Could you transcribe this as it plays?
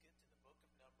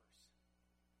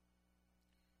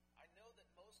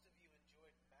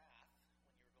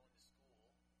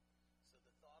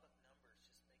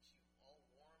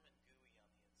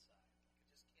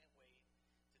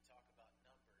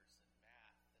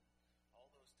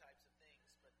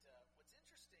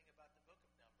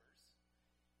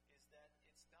that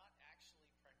it's not actually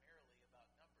primarily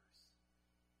about numbers.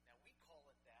 Now, we call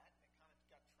it that, and it kind of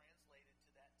got translated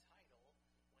to that title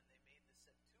when they made the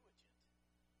Septuagint.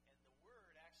 And the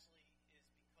word actually is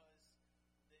because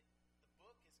the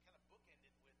book is kind of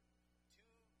bookended with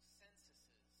two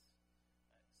censuses.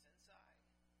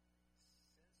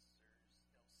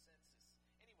 Census.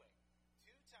 Anyway,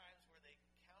 two times where they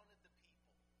counted the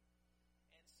people.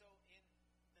 And so in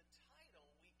the title,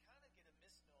 we kind of get a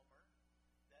misnomer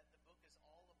that the book is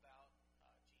all about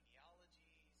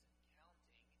genealogies and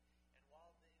counting. And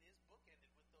while it is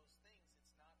bookended with those things,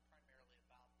 it's not primarily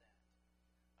about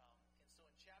that. And so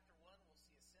in chapter 1, we'll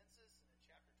see a census, and in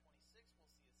chapter 26,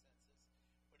 we'll see a census.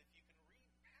 But if you can read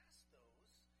past those,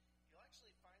 you'll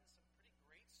actually find some pretty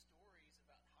great stories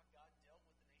about how God dealt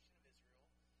with the nation of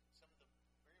Israel, some of the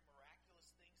very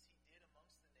miraculous things he did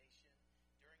amongst the nation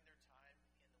during their time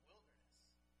in the wilderness.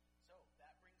 So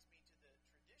that brings me to the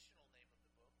traditional name of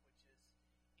the book, which is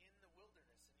In the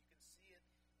Wilderness. And you can see it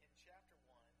in chapter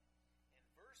 1. In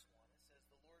verse 1, it says,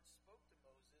 "The Lord spoke to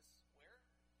Moses," where?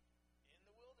 In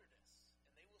the wilderness.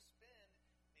 And they will spend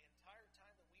the entire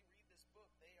time that we read this book,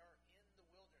 they are in the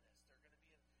wilderness. They're going to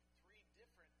be in three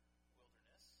different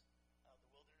wilderness.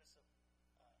 The wilderness of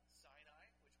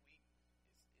Sinai, which is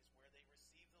where they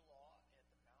received the law at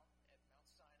Mount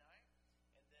Sinai,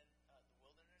 and then the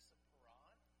wilderness of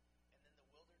Paran, and then the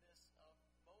wilderness of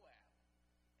Moab.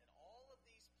 And all of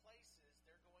these places,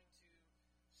 they're going to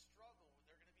struggle.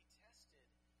 They're going to be tested.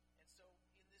 And so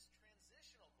in this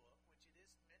transitional book, which it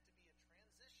is meant to be a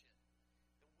transition,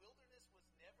 the wilderness was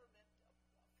never meant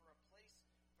for a place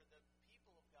for the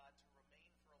people of God to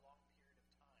remain for a long period of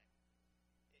time.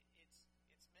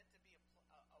 It's meant to be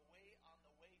a way on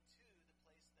the way to the place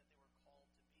that they were called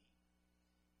to be.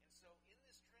 And so in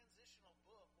this transitional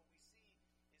book, what we see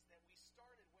is that we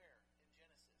started where? In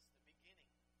Genesis, the beginning,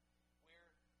 where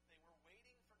they were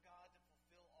waiting for God to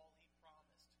fulfill all he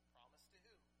promised. Promised to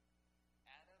who?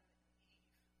 Adam and Eve.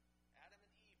 Adam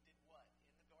and Eve did what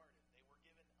in the garden? They were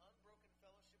given unbroken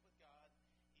fellowship with God.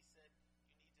 He said, you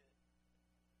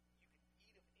can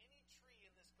eat of any tree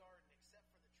in this garden except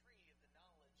for the tree of the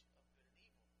knowledge of good and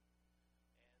evil.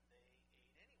 And they ate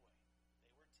anyway.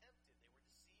 They were tempted. They were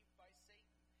deceived by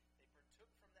Satan. They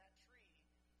partook from that tree,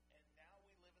 and now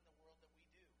we live in the world that we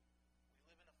do. We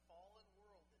live in a fallen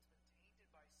world that's been tainted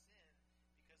by sin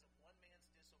because of one man's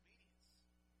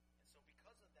disobedience. And so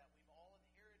because of that, we've all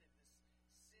inherited this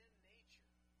sin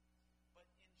nature. But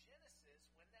in Genesis,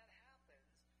 when that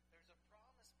happens, there's a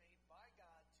promise made by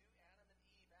God to Adam and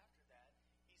Eve after that.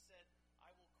 He said,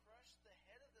 "I will crush the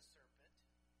head of the serpent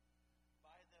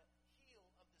by the heel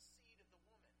of the seed of the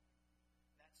woman."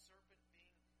 That serpent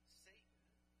being Satan,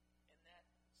 and that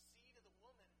seed of the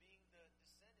woman being the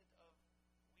descendant of,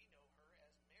 we know her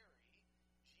as Mary.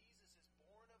 Jesus is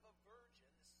born of a virgin,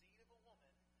 the seed of a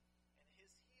woman, and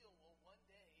his heel will one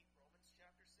day, Romans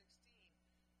chapter 16,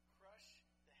 crush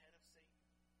the head of Satan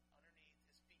underneath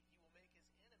his feet. He will make his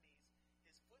enemies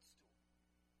his footstool.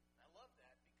 And I love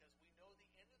that because we know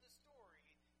the end of the story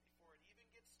before it even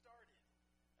gets started,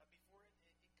 before it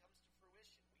comes to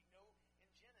fruition. We know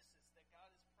in Genesis that God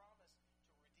has promised to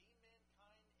redeem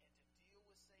mankind and to deal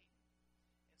with Satan.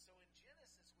 And so in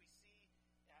Genesis, we see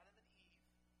Adam and Eve,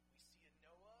 we see a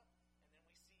Noah, and then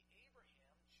we see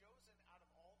Abraham chosen out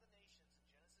of all the nations in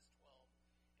Genesis 12,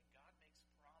 and God makes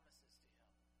promises to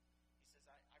him. He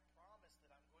says, I promise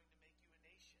that I'm going to make you a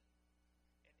nation.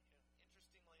 And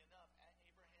interestingly enough,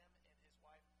 Abraham and his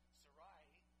wife Sarai,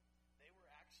 they were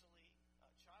actually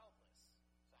childless.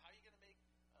 So how are you going to make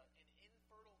an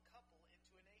infertile couple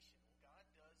into a nation? Well, God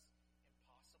does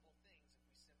impossible things if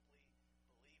we simply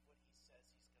believe what he says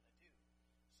he's going to do.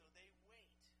 So they wait,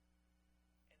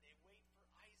 and they wait for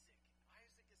Isaac.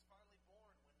 Isaac is finally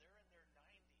born when they're in their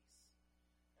 90s.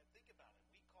 Now think about it.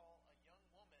 We call a young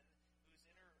woman who's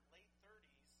in her late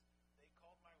 30s, they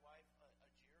called my wife a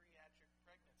geriatric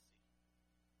pregnancy.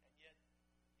 And yet,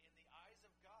 in the eyes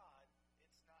of God,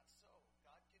 it's not so.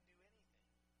 God can do anything.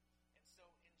 And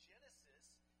so in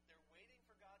Genesis, they're waiting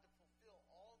for God to fulfill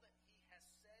all that he has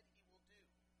said he will do.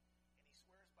 And he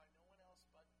swears by no one else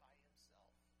but by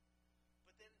himself.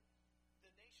 But then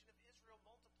the nation of Israel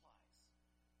multiplies.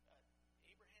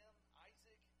 Abraham,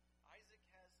 Isaac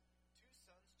has two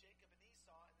sons, Jacob and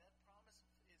Esau, and that promise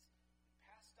is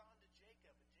passed on to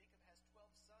Jacob. And Jacob has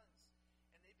 12 sons,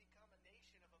 and they become a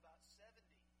nation of about 70.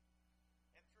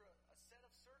 And through a set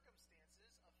of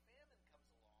circumstances, a famine comes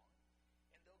along.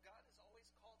 And though God has always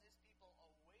called his people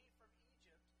away from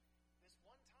Egypt, this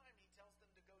one time he tells them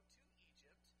to go to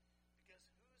Egypt, because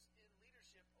who's in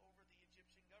leadership over the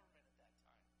Egyptian government at that time?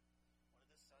 One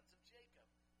of the sons of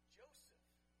Jacob, Joseph.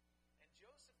 And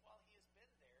Joseph, while he has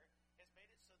been there, has made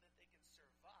it so that they can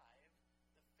survive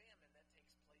the famine that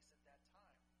takes place at that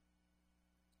time.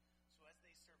 So as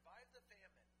they survive the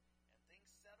famine and things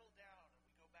settle down and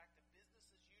we go back to business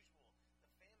as usual,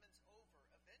 the famine's over.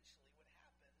 Eventually what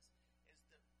happens is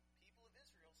the people of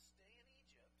Israel stay in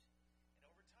Egypt, and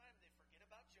over time they forget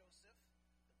about Joseph,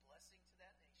 the blessing to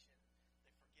that nation.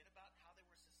 They forget about how they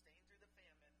were sustained through the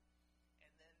famine, and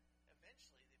then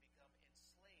eventually they become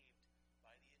enslaved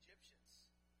by the Egyptians.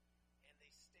 And they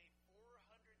stay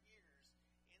 400 years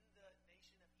in the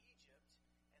nation of Egypt,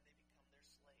 and they become their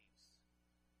slaves.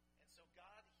 And so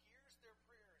God hears their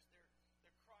prayers.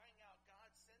 They're crying out, God,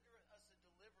 send us a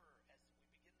deliverer, as we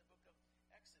begin the book of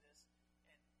Exodus.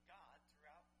 And God,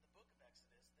 throughout the book of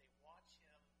Exodus, they watch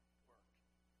him work.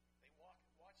 They watch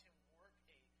him work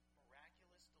a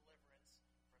miraculous deliverance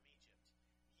from Egypt.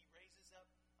 He raises up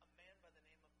a man by the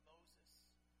name of Moses.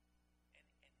 And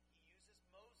he uses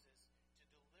Moses to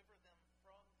deliver them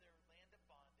from their land of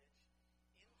bondage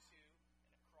into and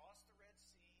across the Red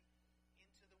Sea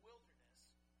into the wilderness,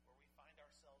 where we find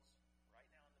ourselves right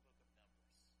now in the book of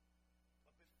Numbers.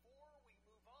 But before we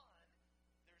move on,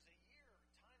 there's a year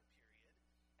time period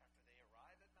after they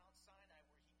arrive at Mount Sinai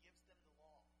where he gives them the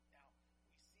law. Now,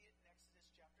 we see it in Exodus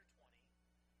chapter 20,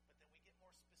 but then we get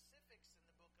more specifics in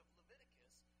the book of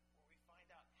Leviticus, where we find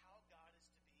out how God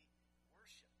is to be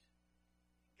worshipped.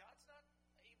 God's not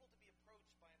able to be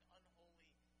approached by an unholy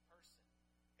person.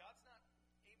 God's not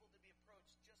able to be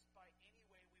approached just by any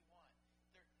way we want.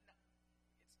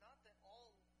 It's not that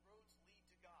all roads lead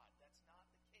to God. That's not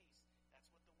the case. That's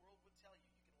what the world would tell you.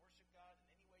 You can worship God in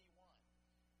any way you want.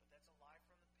 But that's a lie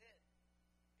from the pit.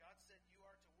 God said, you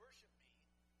are to worship me,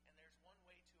 and there's one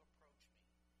way to approach me.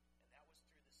 And that was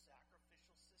through the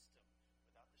sacrificial system.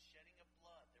 Without the shedding of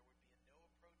blood, there would be no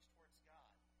approach towards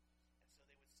God. And so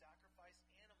they would sacrifice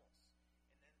animals. And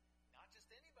then not just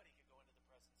anybody could go into the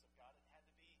presence of God. It had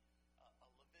to be a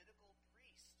Levitical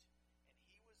priest. And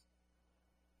he was,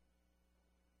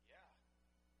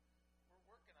 we're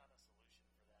working on a solution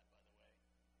for that, by the way.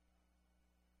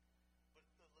 But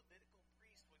the Levitical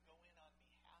priest would go in on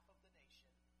behalf of the nation.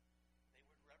 They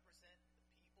would represent the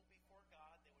people before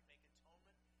God. They would make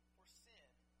atonement for sin.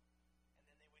 And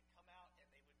then they would come out and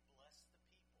they would bless the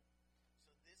people.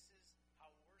 So this is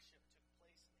how worship took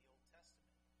place in the Old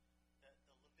Testament. The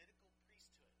Levitical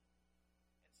priesthood.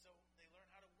 And so they learn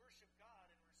how to worship God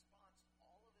in response to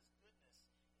all of his goodness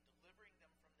in delivering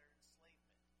them from their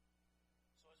enslavement.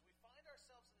 So as we find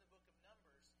ourselves in the book of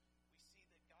Numbers, we see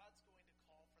that God's going to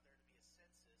call for there to be a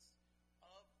census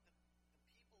of the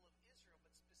people of Israel,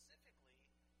 but specifically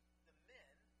the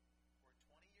men who are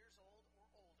 20 years old or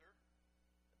older,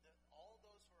 all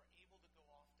those who are able to go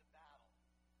off to battle.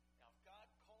 Now, if God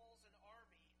calls an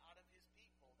army out of his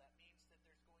people, that means that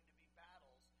there's going to be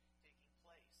battles taking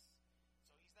place.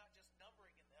 So he's not just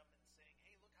numbering in them and saying,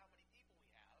 hey, look how many people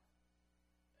we have.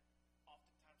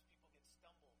 Oftentimes people get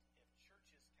stumbled if churches count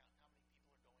how many people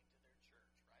are going to their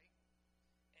church, right? And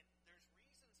there's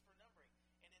reasons for numbering.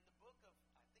 And in the book of,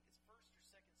 I think it's 1st or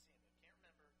 2nd Samuel, can't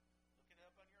remember, look it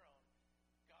up on your own,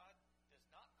 God does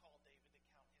not call David to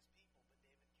count his people, but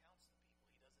David counts the people.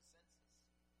 He does a census.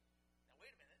 Now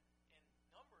wait a minute,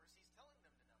 in Numbers he's telling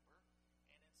them to number,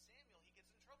 and in Samuel he gets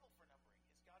in trouble for numbering.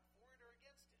 Is God for it or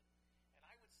against it? And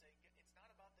I would say it's not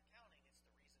about the counting, it's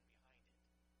the reason behind it.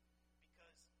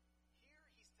 Because here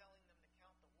he's telling them to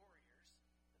count the warriors,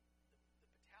 the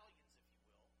battalions, if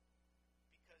you will,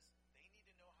 because they need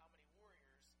to know how many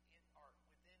warriors are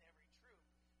within every troop,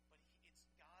 but it's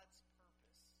God's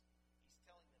purpose. He's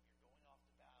telling them you're going off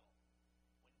to battle.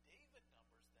 When David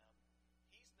numbers them,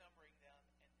 he's numbering them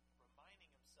and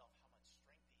reminding himself how much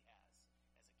strength he has as a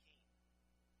king.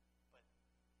 But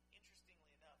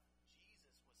interestingly enough,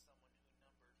 Jesus was someone who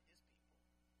numbered his people.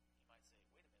 You might say,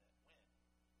 wait a minute, when?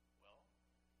 Well,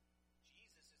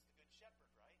 Jesus is the good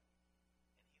shepherd, right? And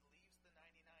he leaves the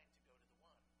 99 to go to the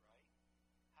one, right?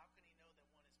 How can he know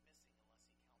that one is missing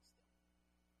unless he counts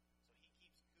them? So he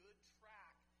keeps good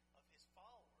track of his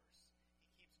followers.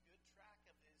 He keeps good track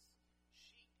of his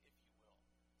sheep, if you will.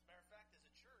 As a matter of fact, as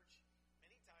a church,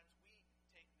 many times we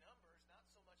take numbers, not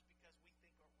so much because we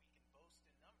think or we can boast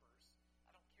in numbers.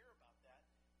 I don't care about that.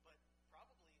 But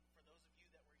probably for those of you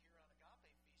that were here on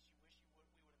Agape Feast, you wish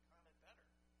we would have counted better.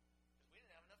 Because we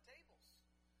didn't have enough tables.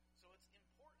 So it's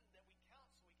important that we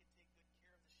count so we can take good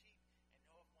care of the sheep and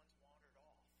know if one's wandered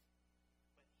off.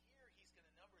 But here he's going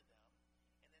to number them.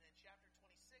 And then in chapter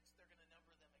 26, they're going to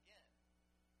number them again.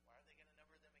 Why are they going to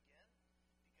number them again?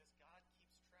 Because God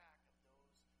keeps track of those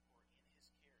who are in his care.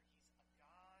 He's a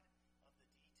God of the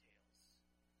details.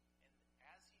 And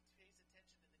as he pays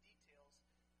attention to the details,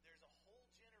 there's a whole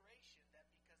generation that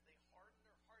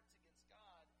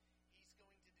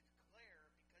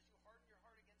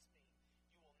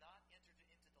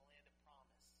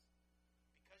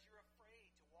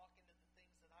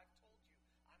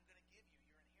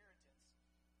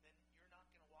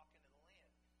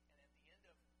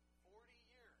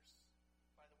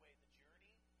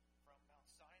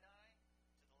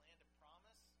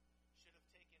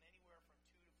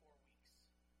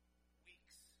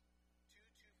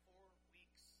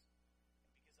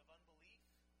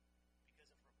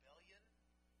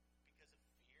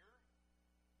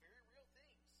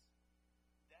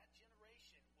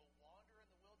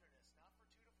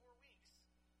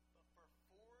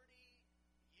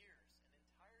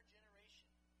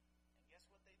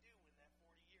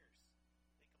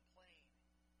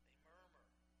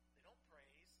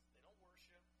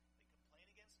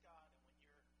God,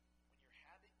 and when your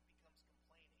habit becomes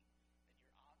complaining, then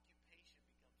your occupation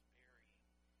becomes burying.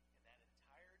 And that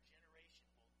entire generation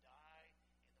will die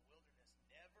in the wilderness,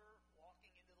 never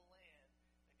walking into the land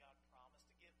that God promised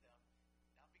to give them,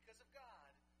 not because of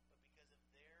God, but because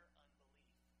of their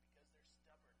unbelief, because their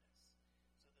stubbornness.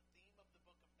 So the theme of the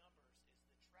book of Numbers is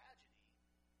the tragedy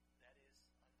that is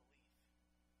unbelief.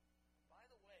 By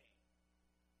the way,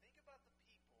 think about the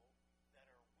people that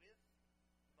are with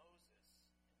Moses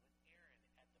and with Aaron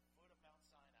at the foot of Mount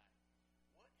Sinai.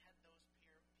 What had those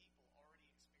people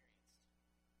already experienced?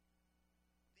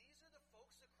 These are the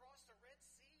folks across the Red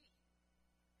Sea,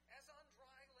 as on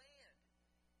dry land.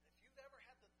 And if you've ever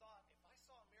had the thought, if I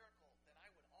saw a miracle, then I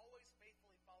would always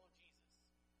faithfully follow Jesus.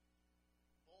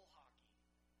 Bull hockey.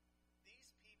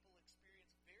 These people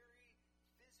experienced very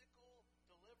physical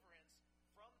deliverance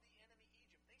from the enemy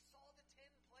Egypt. They saw the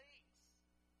 10 plagues.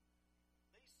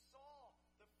 They saw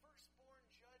the firstborn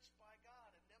judged by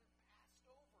God and them passed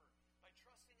over by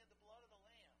trusting in the blood of the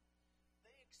Lamb.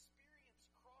 They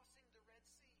experienced crossing the Red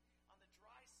Sea on the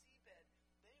dry seabed.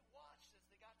 They watched as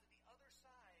they got to the other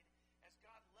side as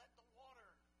God let the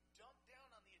water dump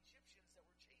down on the Egyptians that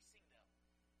were chasing them.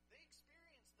 They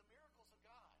experienced the miracles of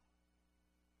God.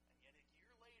 And yet a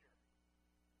year later,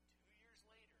 2 years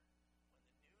later,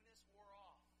 when the newness wore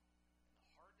off and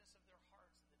the hardness of their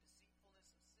hearts and the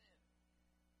deceitfulness of sin,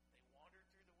 they wandered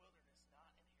through the wilderness, not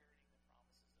inheriting the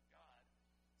promises of God,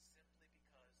 simply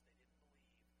because they didn't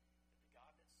believe that the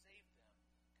God that saved them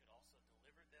could also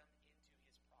deliver them into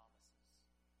his promises.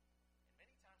 And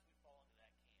many times we fall into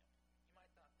that camp. You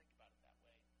might not think about it that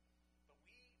way, but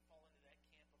we fall into that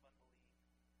camp of unbelief.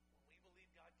 When we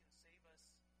believe God can save us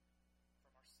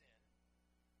from our sin,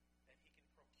 that he can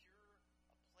procure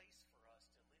a place for us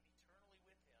to live eternally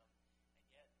with him, and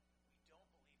yet we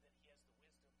don't believe that he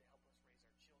has the wisdom to help us raise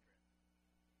our children.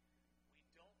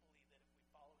 We don't believe that if we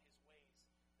follow his ways,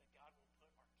 that God will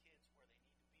put our kids where they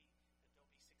need to be, that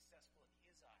they'll be successful in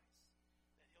his eyes,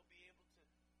 that he'll be able to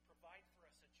provide for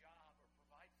us a job or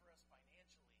provide for us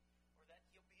financially, or that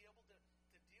he'll be able to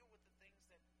deal with the things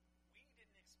that we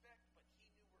didn't expect but he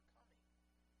knew were coming.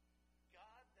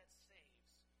 God that saves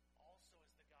also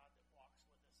is the God that walks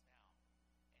with us now.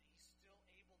 And he's still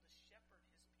able to shepherd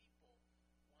his people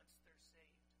once they're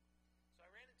saved. So I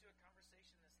ran into a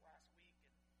conversation this last week, and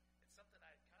it's something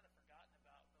I had kind of forgotten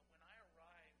about. But when I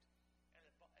arrived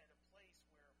at a place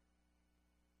where,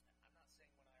 I'm not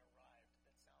saying when I arrived,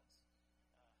 that sounds,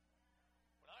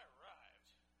 when I arrived,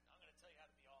 I'm going to tell you how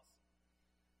to be awesome.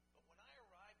 But when I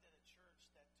arrived at a church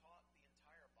that taught the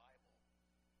entire Bible,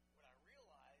 what I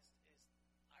realized is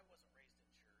I wasn't raised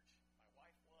in church. My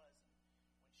wife was.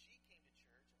 And when she came to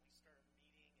church and we started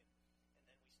meeting and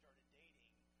then we started dating,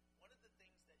 one of the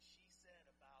things that she said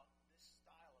about this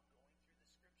style of going through the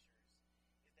scriptures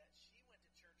is that she went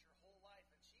to church her whole life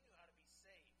and she knew how to be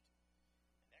saved.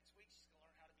 The next week she's going to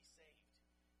learn how to be saved.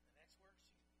 The next week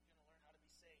she's going to learn how to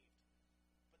be saved.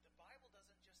 But the Bible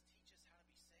doesn't just teach us how to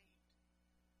be saved.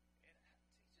 It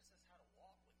teaches us how to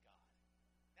walk with God.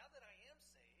 Now that I am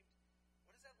saved,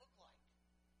 what does that look like?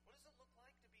 What does it look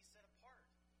like to be set apart?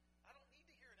 I don't need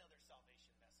to hear another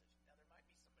salvation message. Now, there might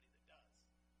be somebody that does.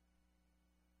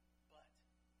 But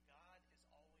God is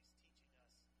always teaching us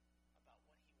about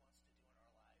what he wants to do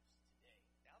in our lives today.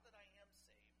 Now that I am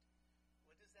saved,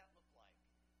 what does that look like?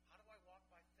 How do I walk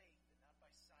by faith and not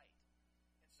by sight?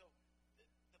 And so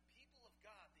the people of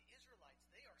God, the Israelites,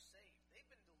 they are saved. They've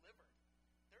been delivered.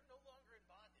 They're no longer in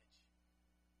bondage.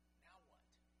 Now what?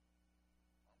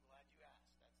 Well, I'm glad you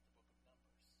asked. That's the book of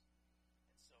Numbers.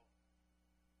 And so,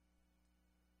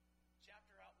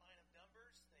 chapter outline of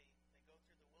Numbers, they go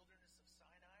through the wilderness of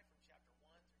Sinai from chapter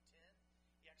 1 through 10.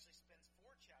 He actually spends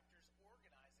 4 chapters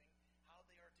organizing how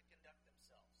they are to conduct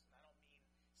themselves. And I don't mean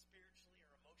spiritually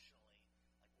or emotionally.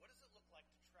 Like, what does it look like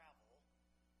to travel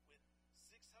with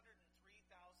 603,000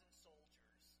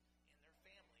 soldiers and their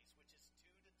families, which is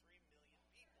 2 to 3 million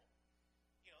people?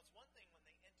 You know, it's one thing when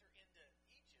they enter into Egypt,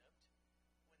 when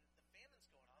the famine's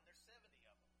going on, there's 70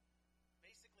 of them.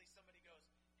 Basically, somebody goes,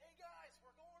 "Hey guys,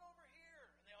 we're going over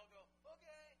here," and they all go,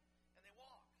 "Okay," and they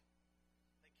walk.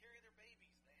 They carry their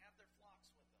babies, and they have their flocks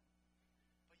with them.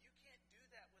 But you can't do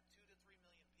that with 2 to 3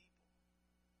 million people.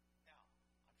 Now,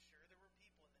 I'm sure there were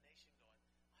people in the nation going,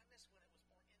 "I miss when it was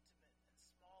more intimate and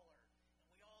smaller, and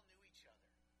we all knew each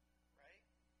other," right?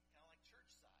 Kind of like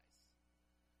church size.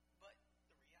 But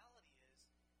the reality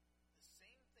is, the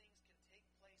same things can take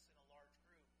place in a large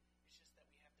group. It's just that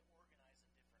we have to organize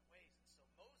in different ways. And so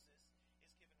Moses is given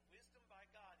wisdom by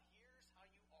God. Here's how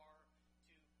you are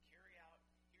to carry out.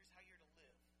 Here's how you're to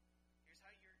live. Here's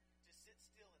how you're to sit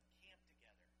still and camp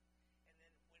together. And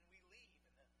then when we leave,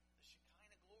 and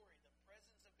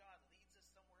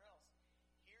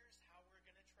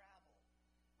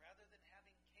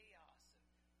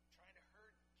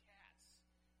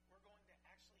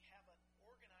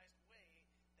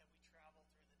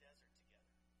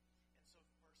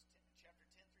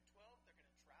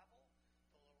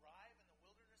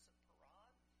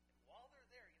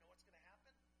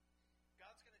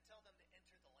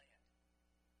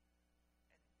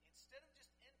instead of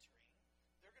just entering,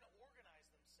 they're going to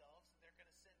organize themselves and they're going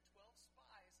to send 12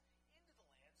 spies into the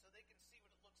land so they can see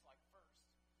what it looks like first.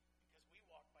 Because we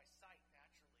walk by sight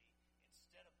naturally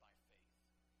instead of by faith.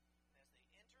 And as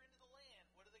they enter into the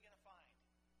land, what are they going to find?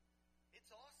 It's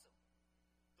awesome.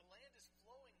 The land is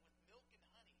flowing with milk and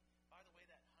honey. By the way,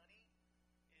 that honey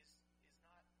is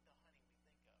not the honey we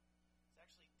think of. It's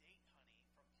actually date honey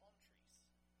from palm trees,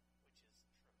 which is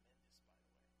tremendous, by the way.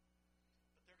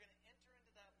 But they're going to enter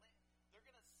into that land. They're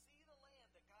going to see the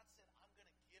land that God said, I'm going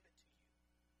to give it to you.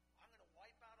 I'm going to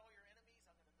wipe out all your enemies.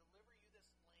 I'm going to deliver you this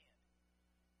land.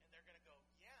 And they're going to go,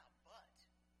 yeah, but,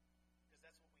 because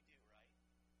that's what we do, right?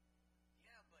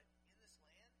 Yeah, but in this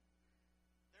land,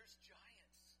 there's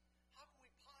giants. How can we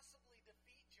possibly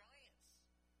defeat giants?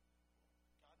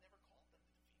 God never called them to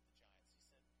defeat the giants.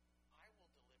 He said, I will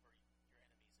deliver your enemies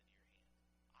into your hand.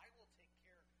 I will take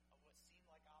care of what seem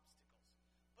like obstacles.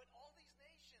 But all these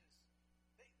nations,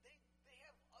 they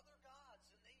have other gods,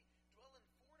 and they dwell in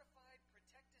fortified,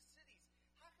 protected cities.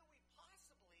 How can we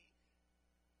possibly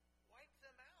wipe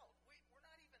them out? We're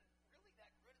not even really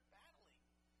that good at battling.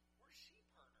 We're sheep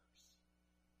herders.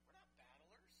 We're not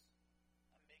battlers.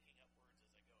 I'm making up words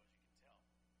as I go, as you can tell.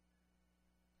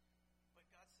 But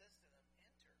God says to them,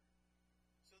 enter.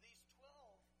 So these 12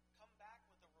 come back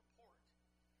with a report.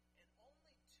 And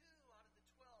only 2 out of the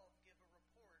 12 give a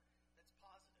report that's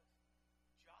positive.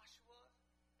 Joshua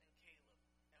and Caleb.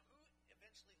 Now who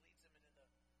eventually leads them into the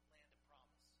land of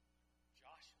promise?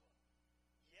 Joshua.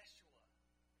 Yeshua.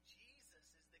 Jesus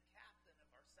is the captain of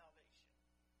our salvation.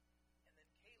 And then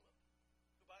Caleb,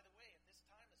 who by the way at this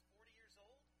time is 40 years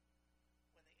old.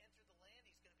 When they enter the land,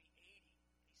 he's going to be 80.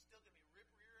 And he's still going to be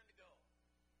rip-rearing to go.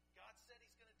 God said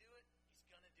he's going to do it, he's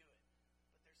going to do it.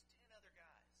 But there's 10 other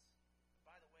guys. And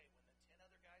by the way, when the 10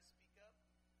 other guys speak up,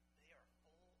 they are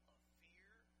full of fear.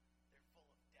 They're full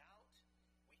of doubt.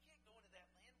 We can't go into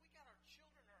that land. We got our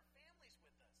children and our families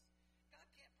with us. God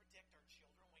can't protect our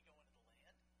children when we go into the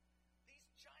land. These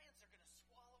giants are going to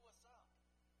swallow us up.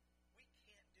 We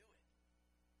can't do it.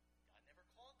 God never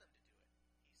called them to do it.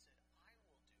 He said, I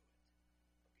will do it.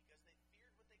 But because they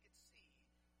feared what they could see,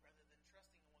 rather than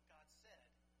trusting in what God said,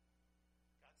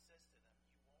 God says to them,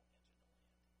 you won't enter the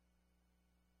land.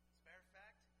 As a matter of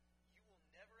fact, you will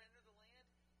never enter the land,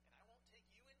 and I won't take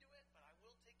you into it, but I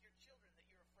will take your children that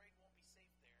you're afraid won't be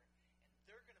safe there, and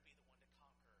they're going to be the one to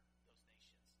conquer those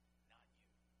nations, not you.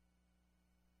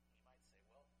 You might say,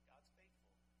 well, God's faithful.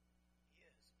 He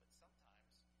is, but sometimes,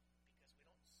 because we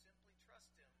don't simply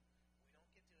trust him,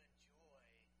 we don't get to enjoy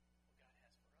what God has for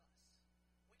us.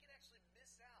 We can actually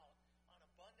miss out on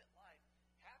abundant life,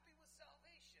 happy with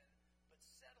salvation, but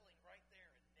settling right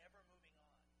there and never moving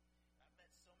on. And I've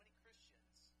met so many Christians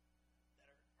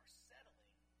that are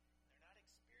settling, and they're not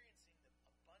experiencing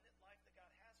the abundant life that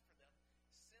God has for them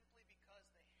simply because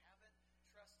they haven't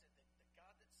trusted that the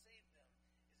God that saved them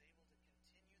is able to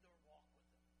continue their walk with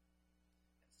them.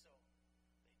 And so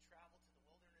they travel to the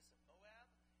wilderness of Moab,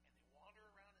 and they wander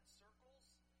around in circles,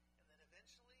 and then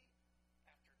eventually,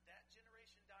 after that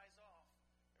generation dies off,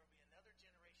 there will be another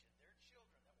generation, their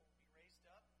children, that will be raised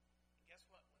up. And guess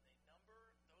what? When they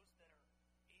number those that are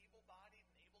able-bodied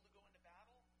and able to go into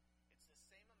battle, it's the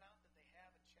same amount that they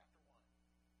have in chapter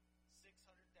 1,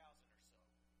 600,000 or so.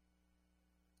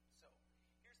 So,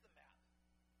 here's the map.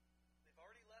 They've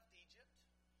already left Egypt.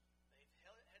 They've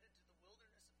headed to the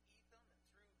wilderness of Etham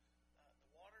and through the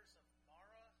waters of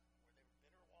Marah, where their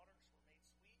bitter waters were made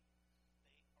sweet.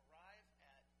 They arrive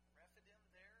at Rephidim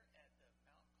there at the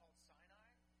mountain called Sinai,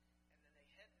 and then they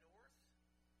head north,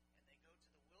 and they go to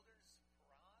the wilderness of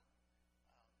Paran,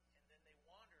 and then they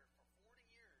wander for 40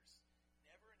 years,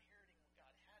 never inheriting what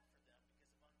God had for them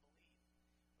because of unbelief.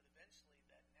 But eventually,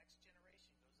 that next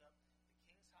generation goes up the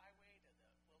King's Highway to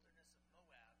the wilderness of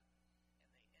Moab, and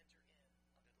they enter in under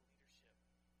the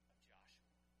leadership of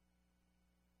Joshua.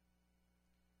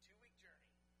 2-week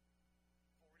journey,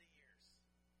 40 years.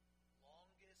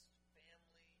 Longest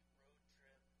family road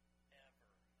trip ever.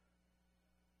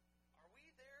 Are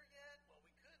we there yet? Well,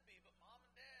 we could be, but mom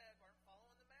and dad aren't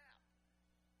following the map,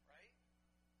 right?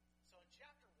 So in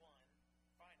chapter 1,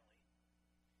 finally,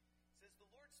 it says, the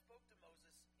Lord spoke to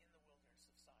Moses in the wilderness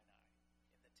of Sinai,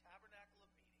 in the tabernacle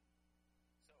of meeting.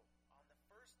 So on the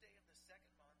first day of the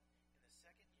second month, in the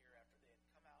second year after they had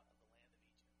come out of the land of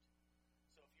Egypt.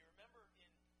 So if you remember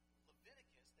in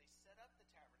Leviticus, they set up the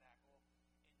tabernacle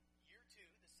in year 2,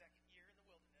 the second year in the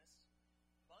wilderness,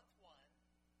 month 1,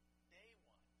 day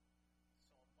 1.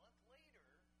 So a month later,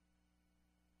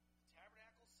 the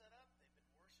tabernacle set up, they've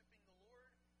been worshiping the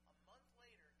Lord. A month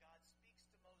later, God speaks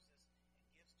to Moses and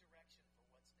gives direction for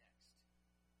what's next.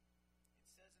 It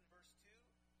says in verse 2,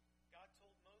 God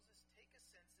told Moses,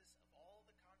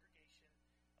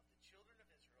 children of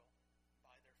Israel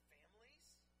by their families,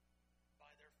 by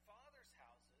their fathers'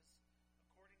 houses,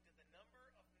 according to the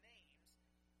number of names,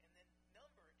 and then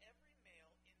number every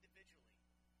male individually,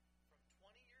 from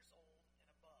 20 years old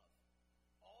and above.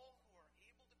 All who are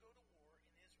able to go to war in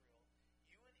Israel,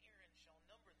 you and Aaron shall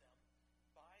number them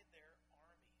by their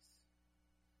armies.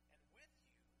 And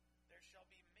with you there shall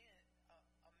be a man from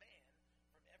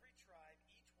every tribe,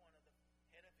 each one of the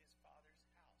head of his father's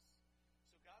house.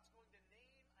 So God's going to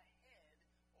name a head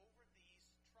over these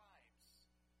tribes.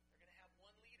 They're going to have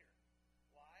one leader.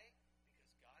 Why?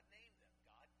 Because God named them.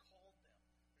 God called them.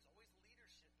 There's always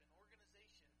leadership and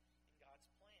organization in God's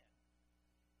plan.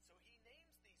 So he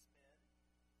names these men,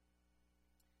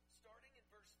 starting in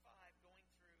verse 5, going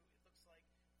through, it looks like,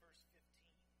 verse 15.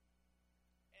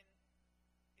 And it's,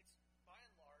 by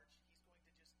and large, he's going to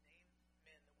just name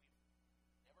men that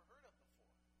we've never heard of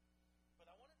before. But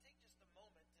I want to take just a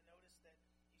moment to notice that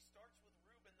he starts with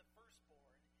Reuben, the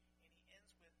firstborn, and he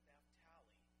ends with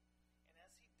Naphtali. And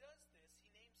as he does this, he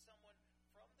names someone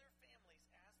from their families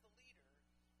as the leader,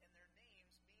 and their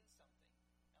names mean something.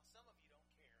 Now, some of you don't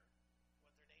care what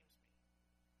their names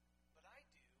mean, but I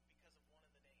do because of one of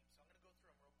the names. So I'm going to go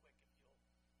through them real quick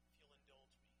if you'll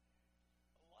indulge me.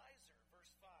 Eliezer,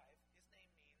 verse 5, his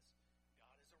name means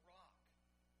God is a rock.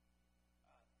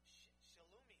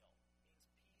 Shelumiel means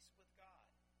peace with God.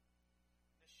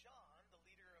 Nahshon, the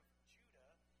leader of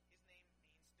Judah, his name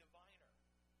means diviner.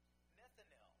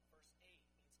 Nethanel, verse 8,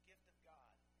 means gift of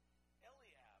God.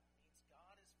 Eliab means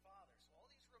God is Father. So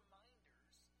all these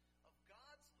reminders of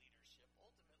God's leadership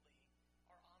ultimately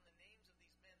are on the names of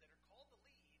these men that are called to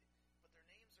lead, but their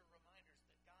names are reminders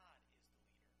that God is the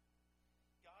leader.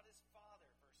 God is Father,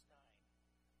 verse 9.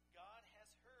 God has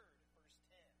heard, verse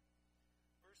 10.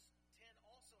 Verse 10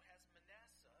 also has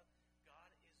Manasseh.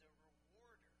 God is a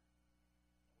rewarder.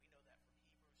 And we know that from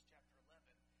Hebrews chapter 11,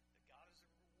 that God is a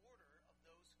rewarder of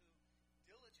those who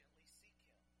diligently seek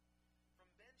him. From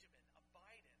Benjamin,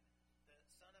 Abidan, the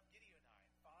son of Gideoni.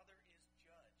 Father is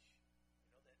judge. We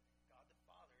know that God the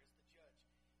Father is the judge.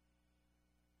 Excuse me.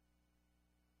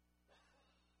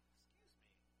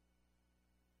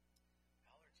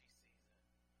 Allergy season.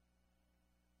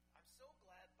 I'm so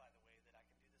glad, by the way, that I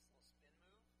can do this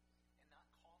little spin move and not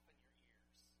cough in your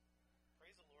ears.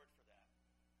 Praise the Lord for that.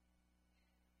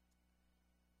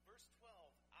 Verse 12,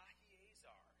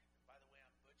 Ahiezer. And by the way,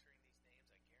 I'm butchering these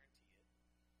names, I guarantee it.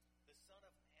 The son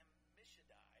of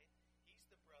Ammishaddai. He's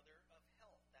the brother of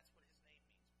health. That's what his name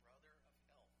means, brother of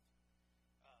health.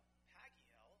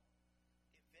 Pagiel,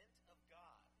 event of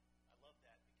God. I love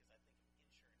that because I think of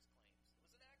insurance claims.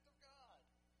 It was an act of God.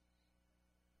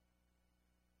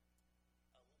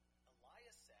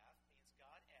 Eliasaph means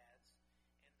God adds,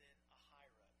 and then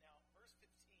Ahira. Now, verse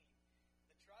 15,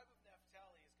 the tribe of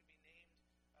Naphtali is going to be named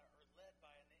or led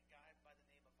by a guy by the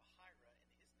name of Ahira,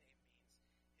 and his name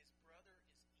means his brother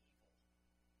is evil.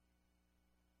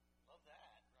 Love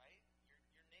that, right?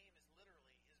 Your name is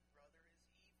literally his brother is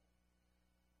evil.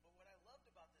 But what I loved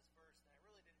about this verse, and I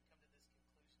really didn't come to this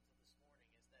conclusion until this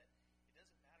morning, is that it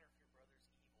doesn't matter if your brother's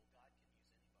evil. God can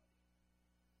use anybody.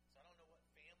 So I don't know what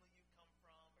family you come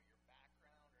from or your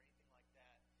background or anything like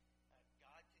that.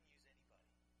 God can use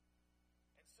anybody.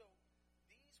 And so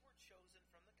these were chosen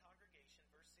from the congregation,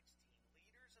 verse 16,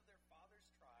 leaders of their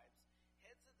fathers' tribes,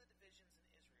 heads of the divisions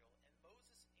in Israel. And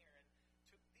Moses and Aaron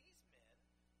took these men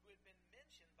who had been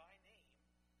mentioned by name.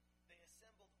 They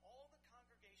assembled all the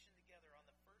congregation together on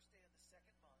the first day of the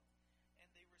second month,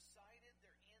 and they recited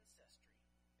their ancestry.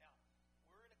 Now,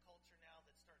 we're in a culture now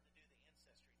that's starting to do the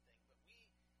ancestry thing, but we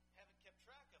haven't kept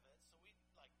track of it, so we do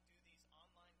these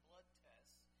online blood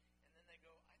tests, and then they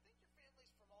go, I think your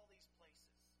family's from all these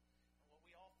places. And what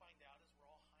we all find out is we're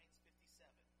all Heinz 57.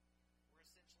 We're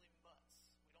essentially mutts.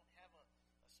 We don't have a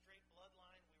straight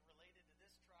bloodline. We related to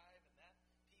this tribe and that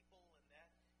people and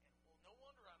that. And well, no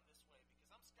wonder I'm this way because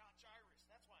I'm Scotch-Irish.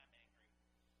 That's why I'm angry.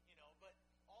 But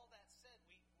all that said,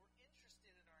 we're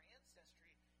interested in our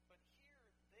ancestry, but here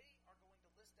they are going to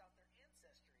list out their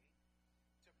ancestry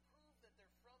to prove that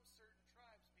they're from certain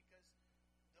tribes because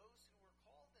those who were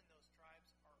called in those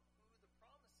tribes are who the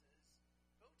promises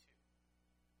go to.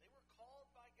 They were called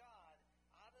by God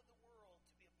out of the world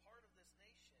to be a part of this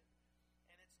nation,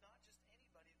 and it's not just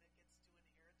anybody that gets to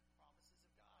inherit the promises of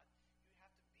God. You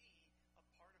have to be a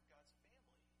part of God's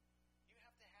family. You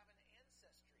have to have an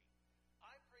ancestry.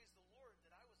 I praise the Lord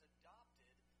that I was adopted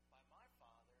by my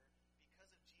Father because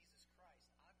of Jesus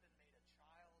Christ. I've been made a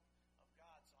child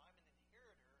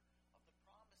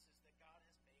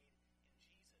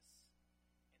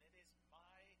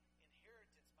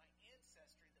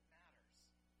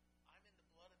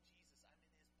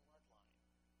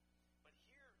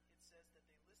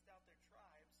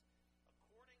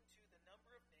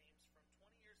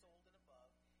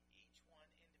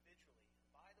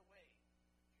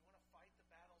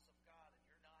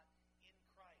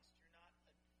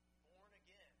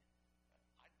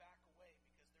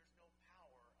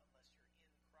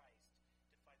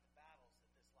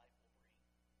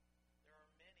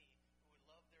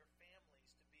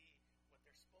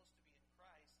supposed to be in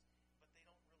Christ, but they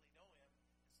don't really know Him,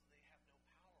 and so they have no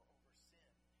power over sin.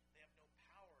 They have no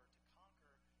power to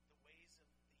conquer the ways of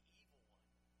the evil one.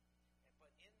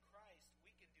 But in Christ,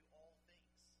 we can do all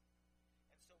things.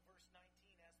 And so verse 19,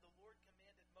 as the Lord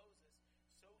commanded Moses,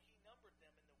 so He numbered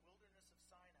them in the wilderness of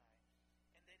Sinai.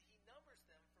 And then He numbers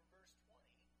them from verse 20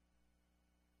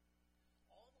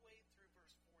 all the way through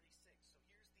verse 46. So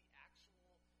here's the actual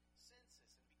census.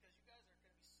 And because you guys are going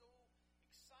to be so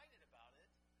excited about it,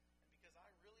 and because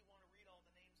I really want to read all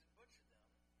the names and butcher them,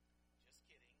 just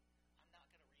kidding, I'm not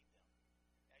going to read them.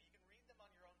 Now you can read them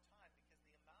on your own time because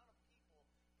the amount of people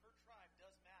per tribe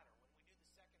does matter. When we do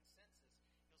the second census,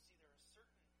 you'll see there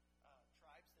are certain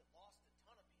tribes that lost a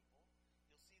ton of people.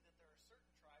 You'll see that there are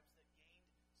certain tribes that gained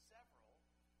several,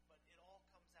 but it all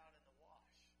comes out in the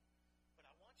wash. But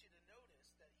I want you to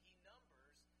notice that He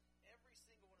numbers every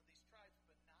single one of these tribes,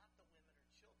 but not the women or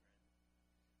children,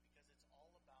 because it's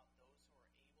all about those who are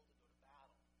able to go to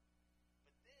battle.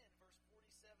 But then, verse 47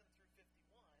 through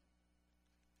 51,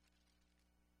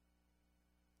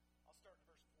 I'll start in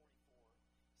verse 44.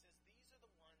 It says, these are the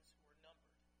ones who are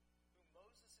numbered, whom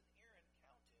Moses and Aaron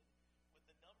counted with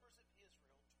the numbers of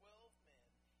Israel, 12 men,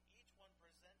 each one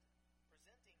representing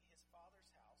his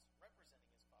father's house,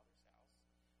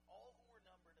 all who were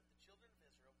numbered of the children of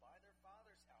Israel by their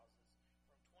fathers' houses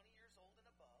from 20 years old and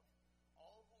above,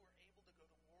 all who were able to go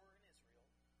to war in Israel,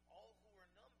 all who were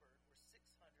numbered were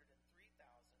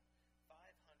 603,550.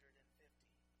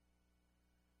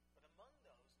 But among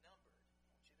those numbered, I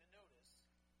want you to notice,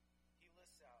 he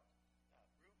lists out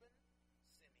Reuben,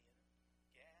 Simeon,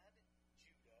 Gad,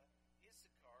 Judah,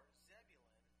 Issachar,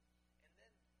 Zebulun, and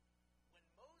then when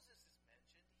Moses is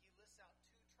mentioned, he lists out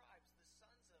two tribes, the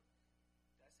sons of,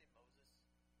 did I say Moses?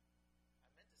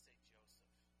 I meant to say Joseph.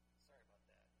 Sorry about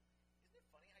that. Isn't it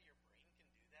funny how your brain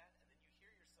can do that? And then you hear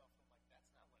yourself, I'm like,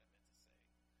 that's not what I meant to say.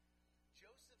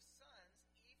 Joseph's sons,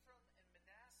 Ephraim and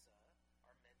Manasseh,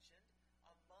 are mentioned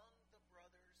among the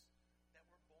brothers that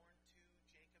were born to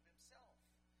Jacob himself.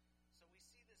 So we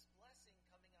see this blessing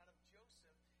coming out of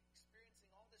Joseph,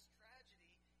 experiencing all this tragedy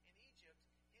in Egypt.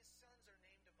 His sons are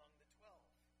named among the 12.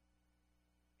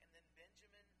 And then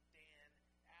Benjamin, Dan,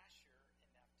 Asher, and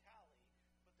Naphtali,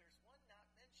 but there's one not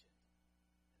mentioned,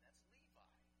 and that's Levi.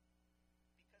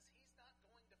 Because he's not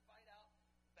going to fight out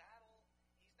battle,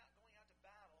 he's not going out to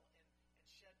battle and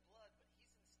shed blood, but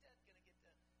he's instead going to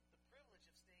get the privilege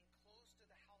of staying close to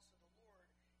the house of the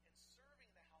Lord and serving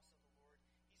the house of the Lord.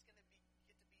 He's going to get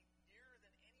to be nearer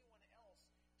than anyone else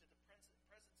to the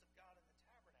presence of God in the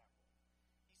tabernacle.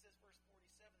 He says, verse 47,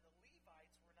 the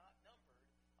Levites were not numbered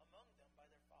among them by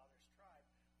their father's tribe,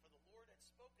 for the Lord had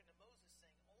spoken to Moses,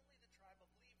 saying, only the tribe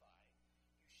of Levi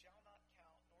you shall not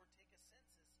count, nor take a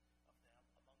census of them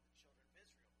among the children of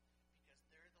Israel, because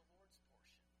they're the Lord's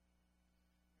portion.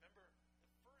 Remember,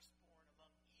 the firstborn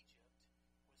among Egypt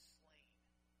was slain,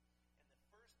 and the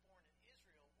firstborn in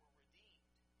Israel were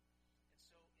redeemed. And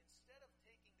so instead of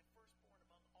taking the firstborn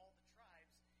among all the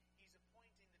tribes, he's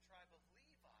appointing the tribe of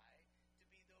Levi to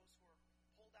be those who are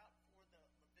pulled out for the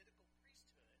Levitical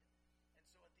priesthood. And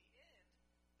so at the end,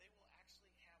 they will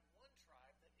actually have one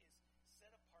tribe that is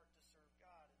set apart to serve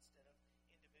God instead of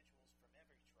individuals from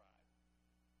every tribe.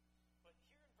 But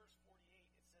here in verse 48,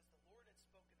 it says, the Lord had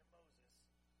spoken to Moses,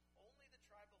 only the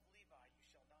tribe of Levi you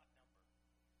shall not number,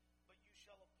 but you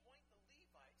shall appoint the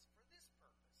Levites for this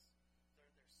purpose.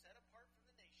 They're set apart from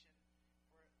the nation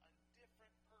for a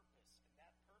different purpose. And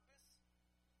that purpose,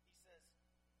 he says,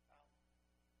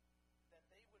 that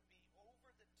they would be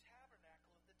over the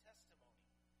tabernacle of the testimony.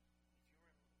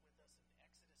 If you were with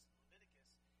us in Exodus and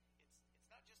Leviticus, it's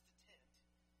not just a tent,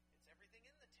 it's everything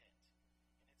in the tent.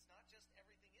 And it's not just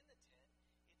everything in the tent,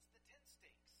 it's the tent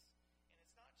stakes. And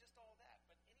it's not just all that,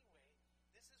 but anyway,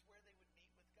 this is where they would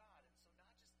meet with God. And so not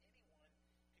just anyone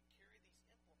could carry these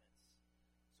implements.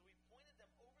 So he pointed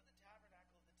them over the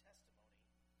tabernacle of the testimony,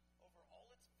 over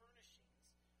all its furnishings,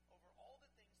 over all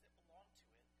the things that belong to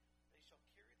it. They shall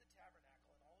carry the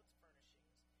tabernacle and all its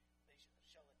furnishings. They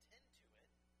shall attend to it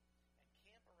and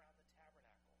camp around the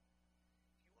tabernacle.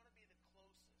 If you want to be the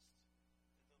closest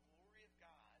to the glory of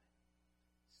God,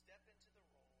 step into the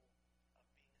role of being a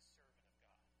servant of God.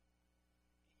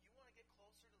 You want to get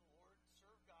closer to the Lord,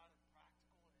 serve God in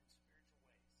practical and in spiritual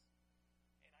ways.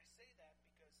 And I say that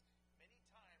because many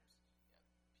times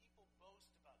people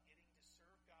boast about getting to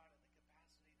serve God in the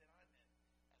capacity that I'm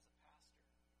in as a pastor.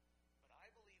 But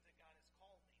I believe that God has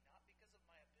called me, not because of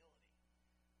my ability,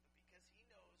 but because He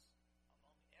knows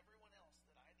among everyone else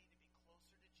that I need to be closer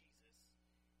to Jesus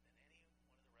than any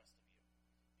one of the rest of you.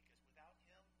 Because without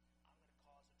Him, I'm going to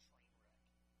cause a train wreck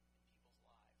in people's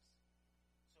lives.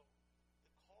 So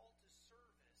the call to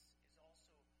serve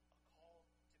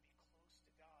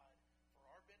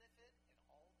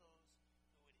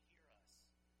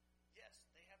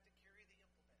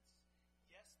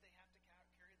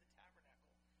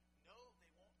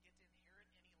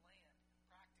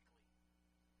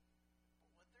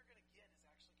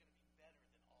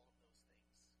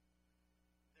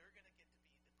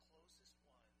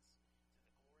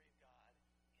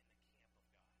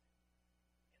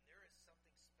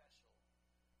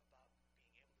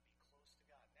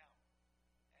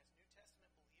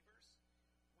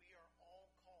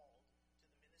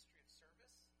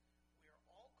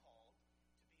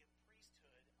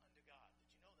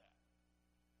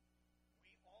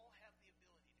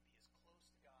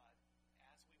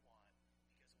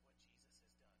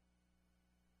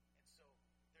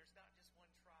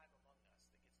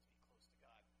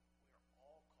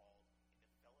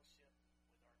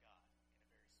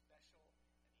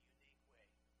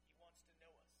wants to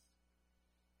know us.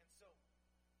 And so,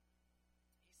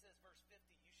 he says, verse 50,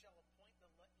 you shall appoint the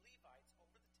Levites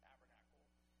over the tabernacle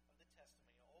of the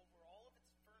testimony, over all of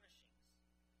its furnishings,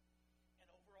 and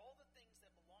over all the things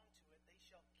that belong to it. They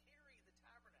shall carry the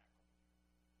tabernacle.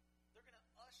 They're going to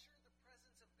usher the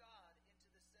presence of God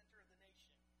into the center of the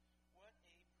nation. What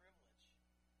a privilege.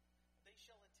 They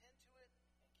shall attend to it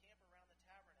and camp around the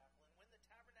tabernacle. And when the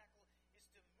tabernacle is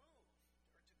to move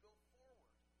or to go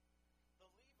forward, the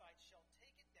Levites shall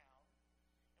take it down.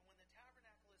 And when the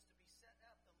tabernacle is to be set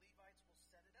up, the Levites will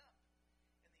set it up.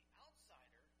 And the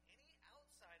outsider, any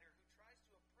outsider who tries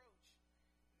to approach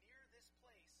near this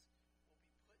place will be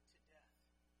put to death.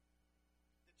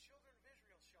 The children of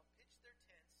Israel shall pitch their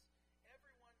tents,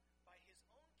 everyone by his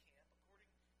own camp,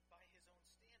 by his own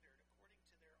standard, according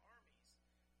to their armies.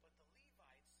 But the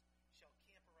Levites shall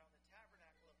camp around the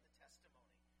tabernacle of the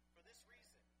testimony. For this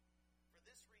reason,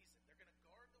 they're going to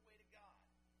guard the way to God,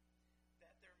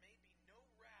 that there may be no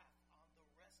wrath on the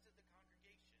rest of the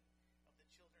congregation of the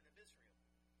children of Israel.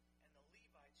 And the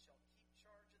Levites shall keep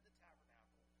charge of the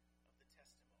tabernacle of the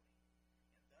testimony.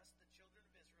 And thus the children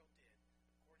of Israel did,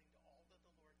 according to all that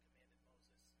the Lord commanded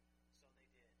Moses. So they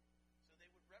did. So they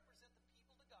would represent the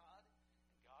people to God,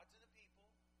 and God to the people,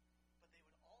 but they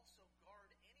would also guard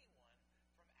anyone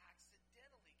from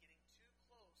accidentally getting too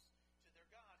close to their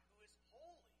God, who is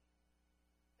holy.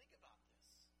 Think about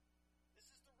this. This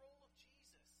is the role of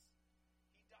Jesus.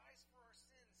 He dies for our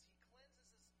sins. He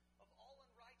cleanses us of all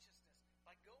unrighteousness.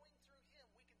 By going through him,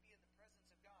 we can be in the presence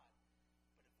of God.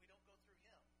 But if we don't go through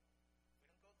him,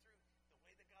 if we don't go through the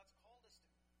way that God's called us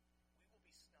to, we will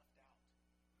be snuffed out.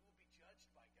 We will be judged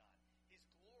by God. His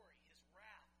glory, his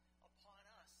wrath upon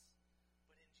us.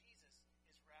 But in Jesus,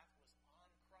 his wrath was on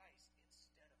Christ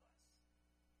instead of us.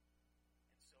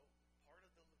 And so part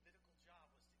of the Levitical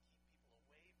job was to keep people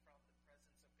away from the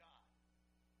presence of God.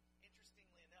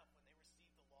 Interestingly enough, when they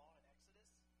received the law in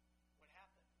Exodus, what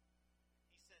happened?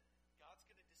 He said, God's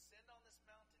going to descend on this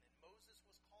mountain, and Moses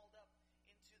was called up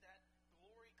into that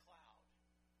glory cloud,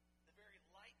 the very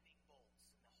lightning bolts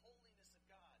and the holiness of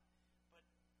God. But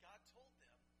God told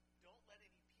them, don't let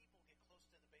any people get close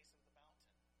to the base of the mountain,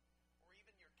 or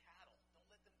even your cattle. Don't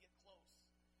let them get close,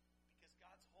 because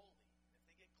God's holy. And if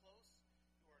they get close,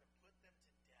 you are to put them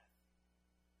to death,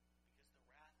 because the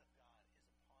wrath of God is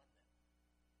upon them.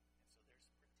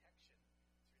 And so there's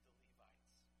protection through the Levites.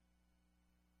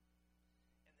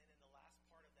 And then in the last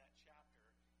part of that chapter,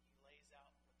 he lays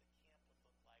out what the camp would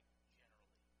look like generally.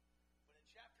 But in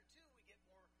chapter 2, we get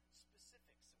more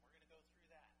specifics, and we're going to go through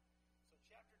that. So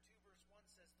chapter 2, verse 1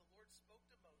 says, the Lord spoke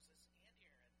to Moses and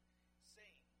Aaron,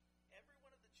 saying, every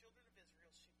one of the children of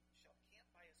Israel shall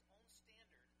camp by his own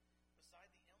standard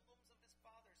beside the emblems of his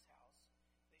father's house.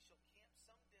 They shall camp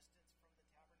some distance from the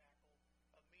tabernacle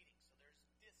of meeting. So there's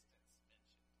distance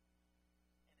mentioned.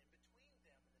 And in between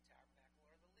them and the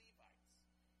tabernacle are the Levites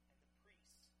and the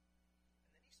priests. And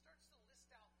then he starts to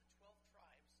list out the 12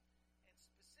 tribes, and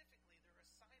specifically their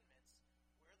assignments,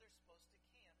 where they're supposed to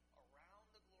camp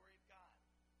around the glory of God.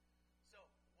 So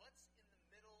what's in the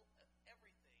middle of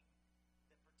everything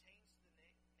that pertains to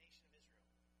the nation of Israel?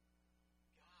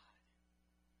 God.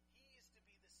 He is to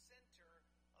be the center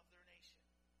of their nation.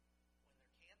 When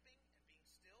they're camping and being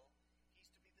still,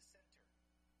 he's to be the center.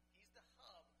 He's the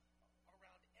hub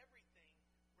around everything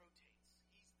rotates.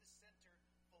 He's the center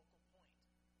focal point.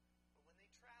 But when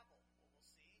they travel, what we'll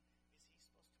see is he's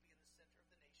supposed to be in the center of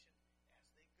the nation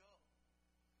as they go.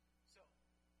 So,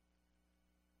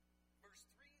 verse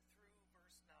 3 through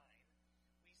verse 9,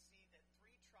 we see that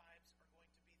 3 tribes are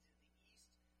going to be to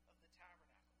the east of the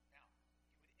tabernacle. Now,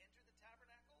 you would enter the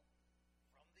tabernacle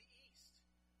from the east.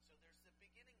 So there's the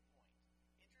beginning point.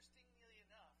 Interestingly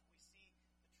enough, we see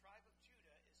the tribe of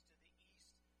Judah is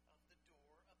to the east of the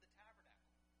door of the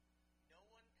tabernacle. No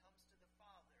one comes to the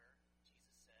Father,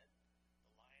 Jesus said,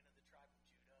 the Lion of the tribe of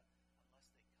Judah,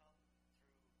 unless they come through me.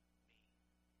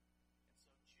 And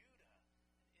so Judah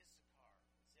and Issachar and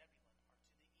Zebulun are to the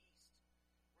east.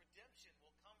 Redemption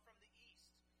will come from the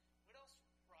east. What else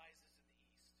rises in the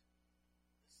east?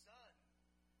 The sun.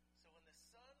 So when the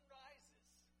sun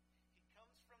rises, he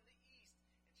comes from the east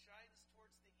and shines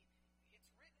towards the east. It's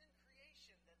written in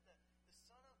creation that the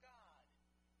Son of God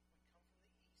would come from the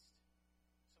east.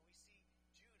 So we see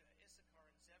Judah, Issachar,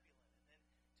 and Zebulun. And then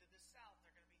to the south,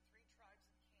 there are going to be 3 tribes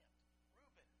encamped.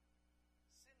 Reuben,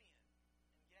 Simeon,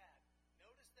 and Gad.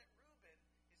 Notice that Reuben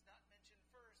is not mentioned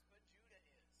first, but Judah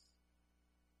is.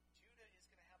 Judah is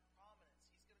going to have prominence.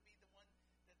 He's going to be the one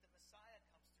that the Messiah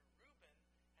comes through. Reuben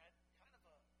had kind of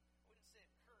a, I wouldn't say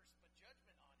a curse, but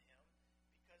judgment on him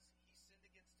because he sinned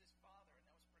against his father, and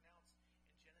that was pronounced in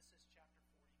Genesis chapter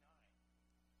 49.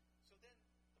 So then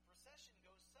the procession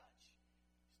goes such.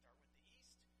 You start with the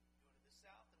east, go to the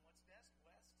south, and what's next?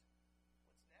 West.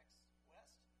 What's next?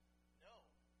 West? No.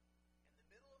 In the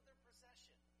middle of their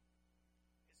procession is going to be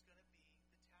the tabernacle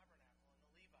and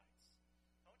the Levites.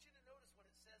 I want you to notice what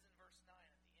it says in verse 9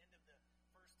 at the end of the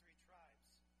first three tribes.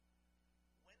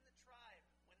 When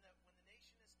the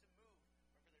nation is to move,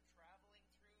 remember they're traveling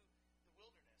through the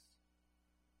wilderness.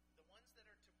 The ones that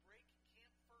are to break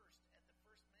camp first at the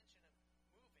first mention of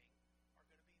moving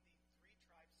are going to be the three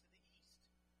tribes to the east.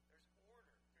 There's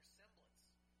order, there's semblance.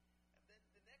 And then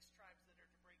the next tribes that are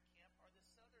to break camp are the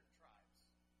southern tribes.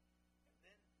 And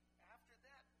then after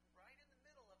that, right in the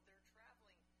middle of their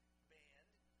traveling band will be verse 17,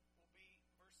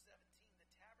 the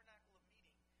tabernacle of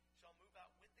meeting shall move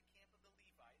out with the camp of the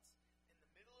Levites in the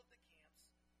middle of the camps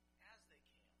as they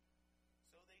camp.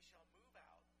 So they shall move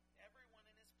out, everyone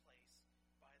in his place,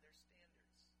 by their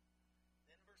standards.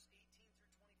 Then verse 18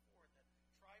 through 24,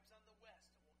 the tribes on the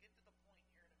west, and we'll get to the point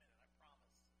here in a minute, I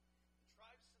promise. The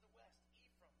tribes to the west,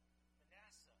 Ephraim,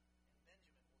 Manasseh, and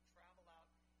Benjamin, will travel out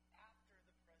after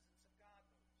the presence of God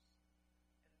moves.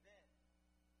 And then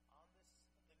on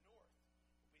the north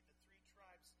will be the three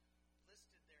tribes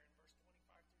listed there in verse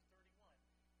 25 through 31,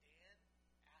 Dan,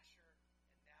 Asher,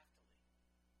 and Naphtali.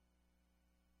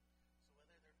 So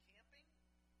whether they're camping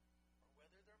or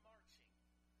whether they're marching,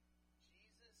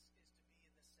 Jesus is to be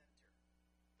in the center.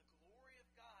 The glory of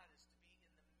God is to be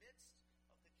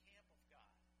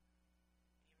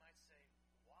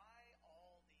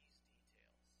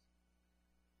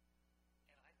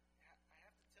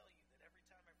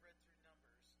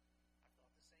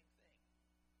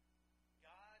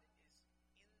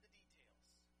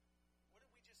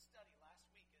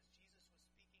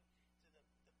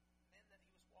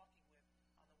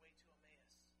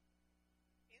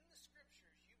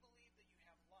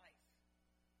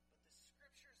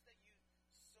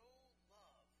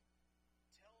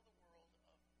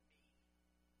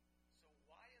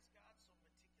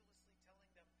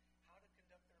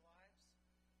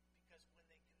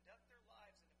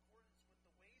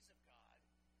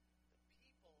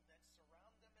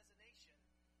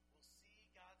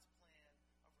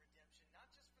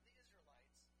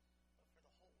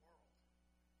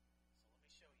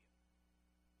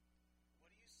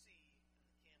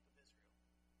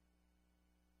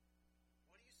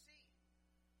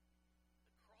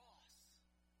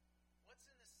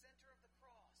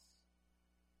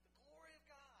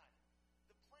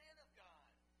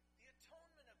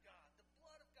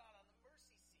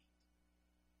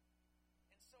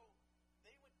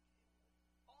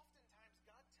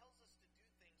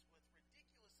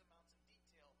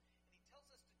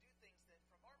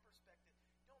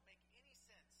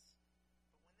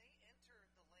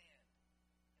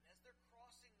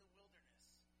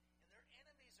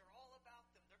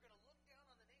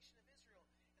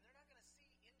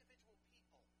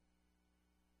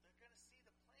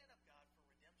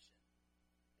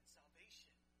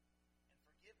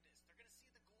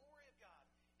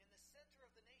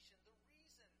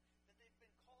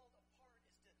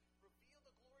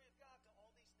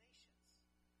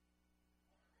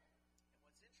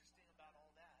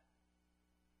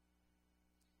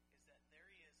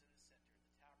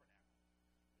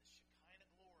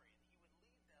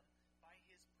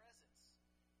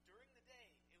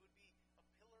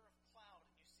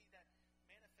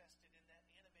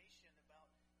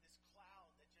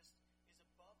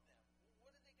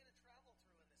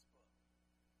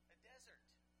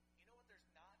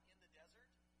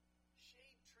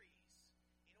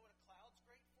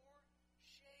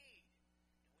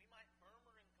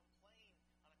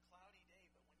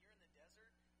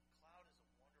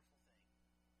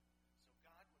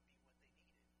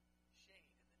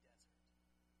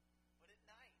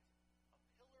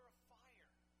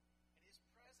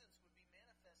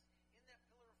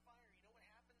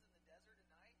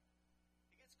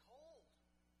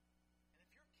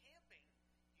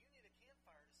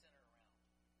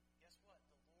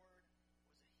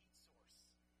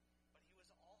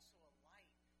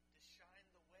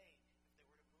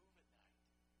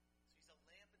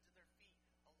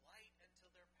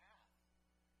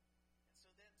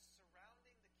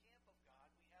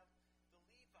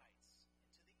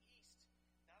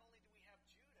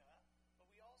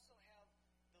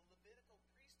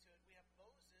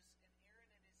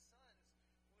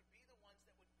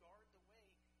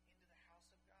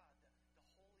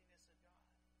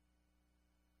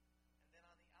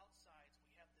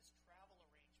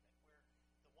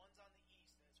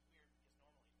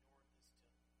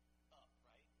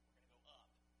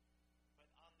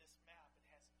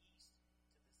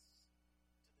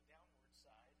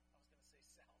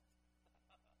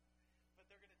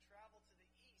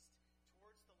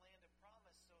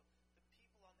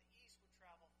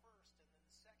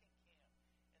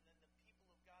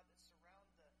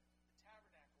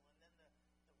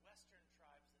western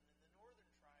tribes and then the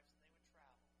northern tribes, and they would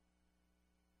travel.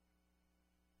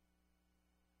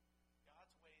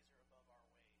 God's ways are above our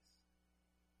ways.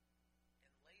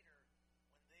 And later,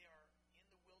 when they are in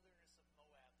the wilderness of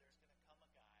Moab, there's going to come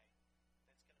a guy that's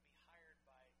going to be hired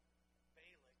by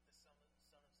Balak, the son of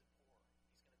Zippor.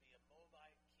 He's going to be a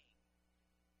Moabite king.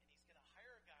 And he's going to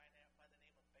hire a guy by the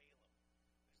name of Balaam,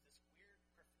 who's this weird,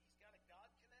 he's got a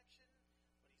God connection,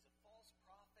 but he's a false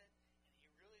prophet, and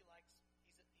he really likes,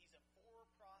 he's a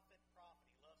for-profit prophet.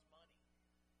 He loves money.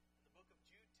 And the book of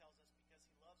Jude tells us because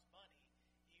he loves money,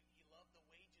 he loved the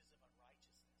wages of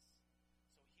unrighteousness.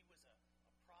 So he was a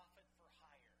prophet for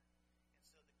hire. And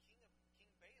so the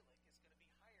King Balak is going to be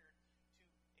hired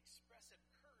to express a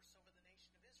curse over the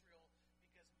nation of Israel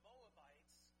because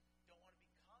Moabites don't want to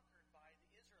be conquered by the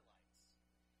Israelites.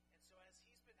 And so as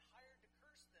he's been hired to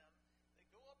curse them, they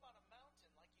go up on a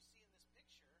mountain like you see in this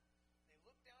picture. They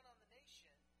look down on the nation,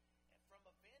 and from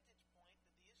a vantage point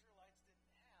that the Israelites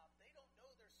didn't have, they don't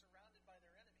know they're surrounded by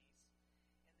their enemies,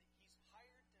 and that he's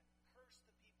hired to curse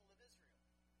the people of Israel.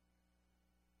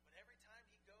 But every time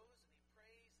he goes and he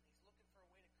prays and he's looking for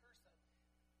a way to curse them,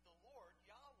 the Lord,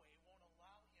 Yahweh, won't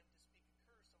allow him to speak a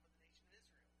curse over the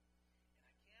nation of Israel.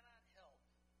 And I cannot help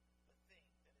but think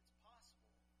that it's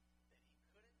possible that he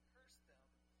couldn't curse them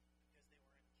because they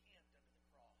were encamped under the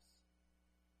cross.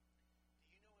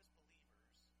 Do you know as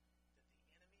believers that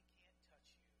the enemy can't touch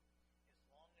you as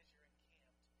long as you're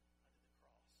encamped under the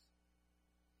cross?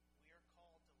 We are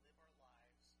called to live our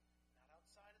lives not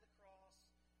outside of the cross,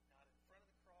 not in front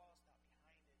of the cross, not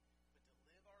behind it, but to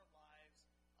live our lives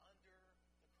under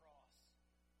the cross.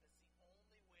 That's the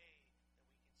only way that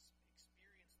we can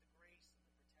experience the grace and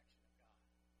the protection of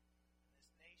God. And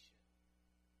this nation,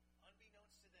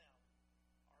 unbeknownst to them,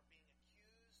 are being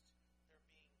accused,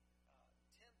 they're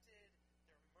being tempted,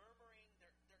 they're murmuring,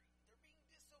 they're being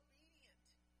disobedient.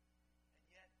 And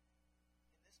yet,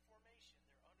 in this formation,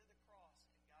 they're under the cross,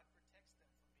 and God protects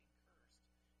them from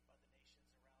being cursed by the nations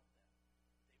around them.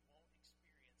 They won't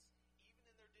experience, even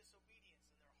in their disobedience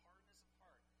and their hardness of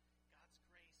heart, God's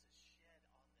grace is shed on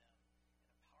them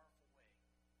in a powerful way.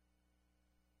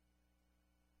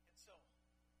 And so,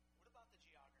 what about the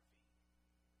geography?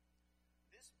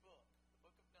 This book, the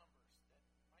book of Numbers,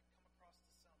 that might come across to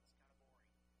some as kind of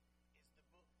boring, is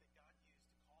the book that God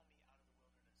used to call me out of the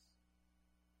wilderness.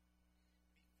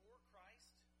 Before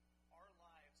Christ, our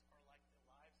lives are like the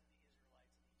lives of the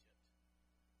Israelites in Egypt.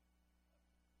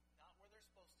 Not where they're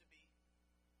supposed to be,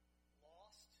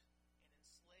 lost and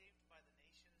enslaved by the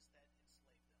nations that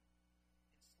enslaved them.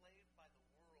 Enslaved by the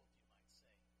world, you might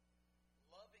say.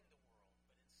 Loving the world,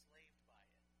 but enslaved by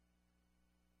it.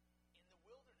 In the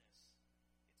wilderness,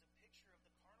 it's a picture of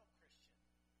the carnal Christian.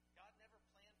 God never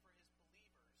planned for his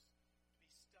believers to be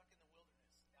stuck in the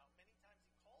wilderness. Now, many times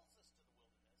he calls us to the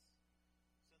wilderness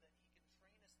so that he can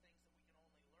train us things that we can only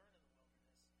learn in the wilderness,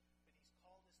 but he's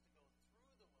called us to go through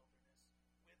the wilderness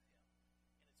with him.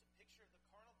 And it's a picture of the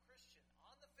carnal Christian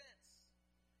on the fence,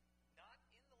 not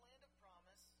in the land of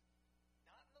promise,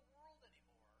 not in the world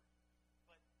anymore,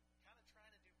 but kind of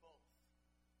trying to do both.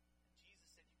 And Jesus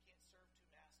said you can't serve two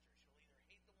masters. You'll either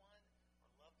hate the one or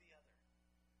love the other.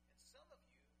 And some of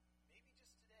you, maybe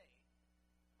just today,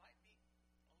 might be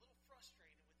a little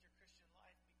frustrated with your Christian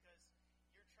life because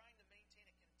you're trying to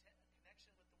maintain a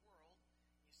connection with the world.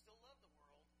 You still love the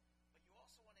world, but you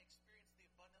also want to experience the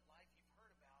abundant life you've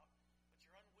heard about, but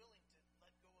you're unwilling to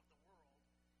let go of the world,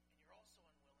 and you're also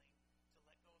unwilling to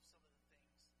let go of some of the things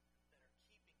that are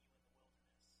keeping you in the wilderness.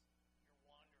 You're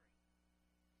wandering.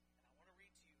 And I want to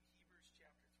read to you Hebrews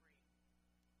chapter 3,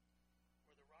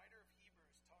 where the writer of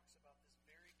Hebrews talks about this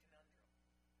very conundrum.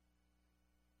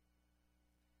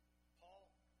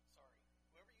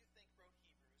 Whoever you think wrote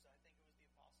Hebrews, I think it was the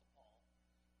Apostle Paul,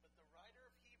 but the writer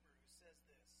of Hebrews says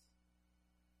this.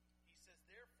 He says,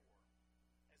 therefore,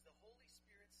 as the Holy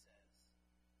Spirit says,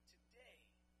 today,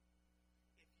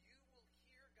 if you will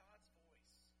hear God's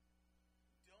voice,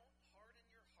 don't harden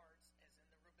your hearts as in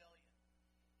the rebellion,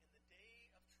 in the day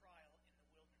of trial in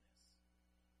the wilderness,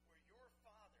 where your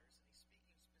fathers, and he's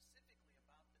speaking specifically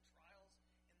about the trials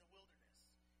in the wilderness,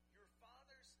 your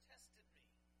fathers tested me.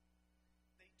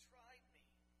 They tried me.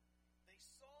 They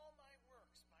saw my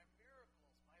works, my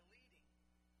miracles, my leading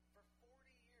for 40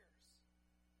 years.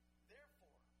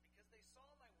 Therefore, because they saw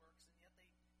my works and yet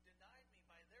they denied me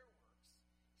by their works,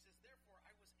 he says, therefore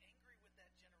I was angry with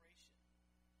that generation.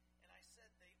 And I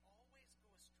said, they always go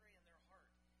astray in their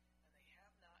heart, and they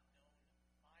have not known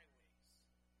my ways.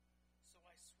 So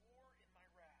I swore in my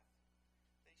wrath,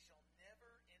 they shall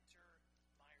never enter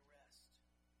my rest.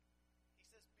 He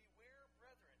says, beware,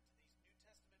 brethren, to these New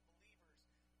Testament believers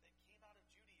that came out of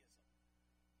Judaism.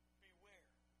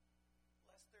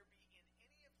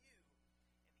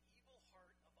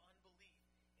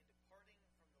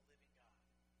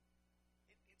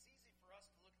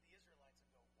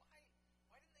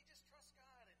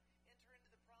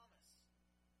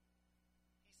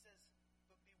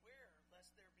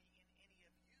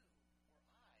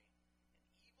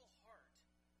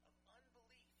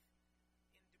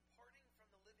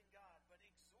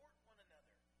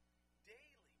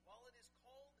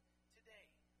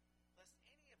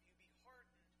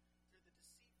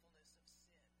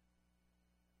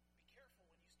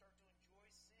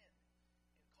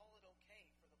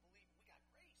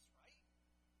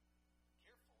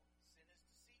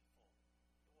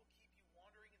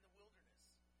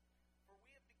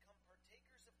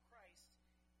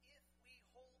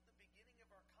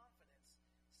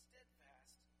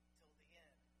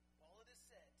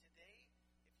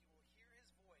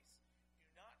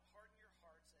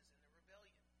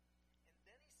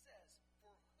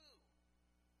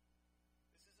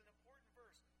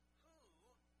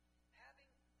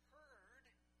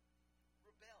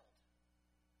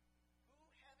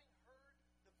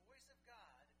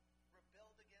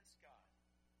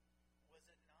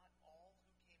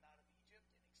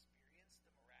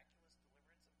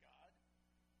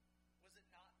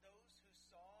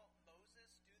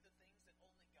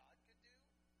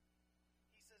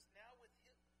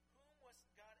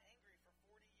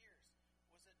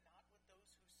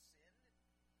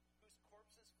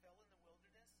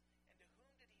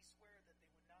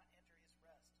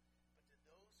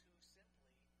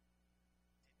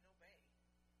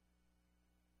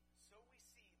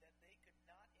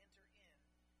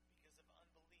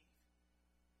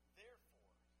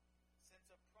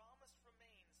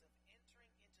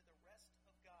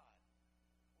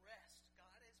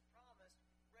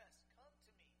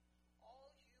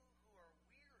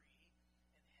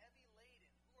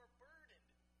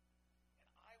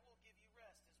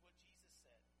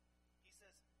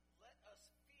 says, let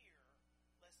us fear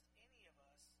lest any of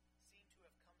us seem to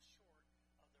have come short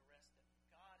of the rest that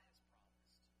God has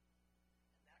promised.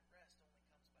 And that rest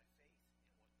only comes by faith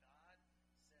in what God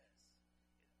says.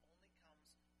 It only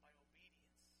comes by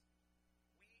obedience.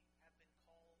 We have been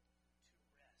called to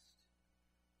rest.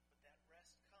 But that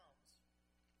rest comes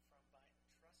from by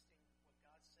trusting what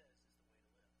God says is the way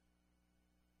to live.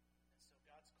 And so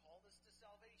God's called us to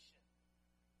salvation,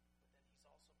 but then He's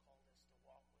also called us to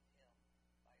walk with Him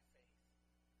by faith.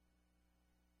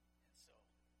 And so,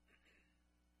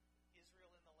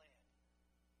 Israel in the land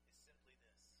is simply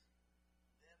this.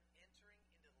 Them entering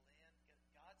into the land,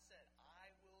 God said,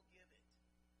 I will give it.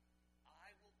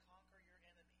 I will conquer your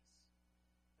enemies.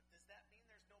 But does that mean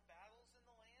there's no battles in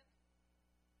the land?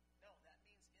 No, that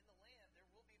means in the land there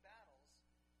will be battles,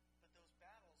 but those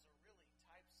battles are really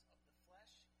types of the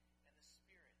flesh and the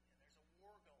spirit, and there's a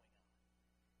war going on.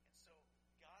 And so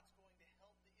God's going to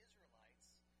help the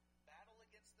Israelites battle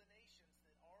against the nations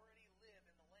that already live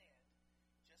in the land,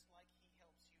 just like He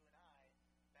helps you and I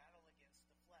battle against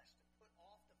the flesh, to put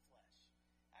off the flesh.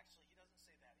 Actually, He doesn't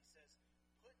say that. He says,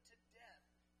 put to death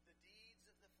the deeds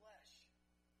of the flesh.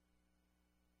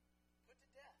 Put to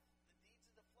death the deeds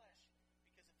of the flesh.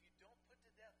 Because if you don't put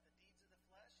to death the deeds of the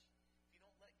flesh, if you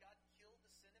don't let God kill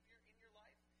the sin of in your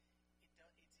life,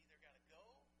 it's either got to go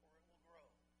or it will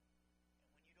grow. And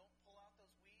when you don't pull out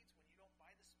those weeds, when you don't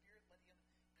by the Spirit let Him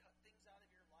cut things out of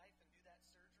your life and do that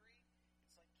surgery,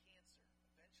 it's like cancer.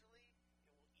 Eventually,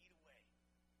 it will eat away.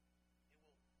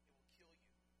 It will kill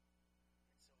you.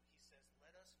 And so He says,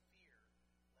 let us fear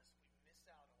lest we miss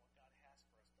out on what God has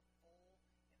for us, the full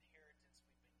inheritance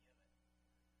we've been given.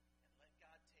 And let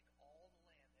God take all the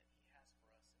land that He has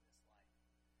for us in this life.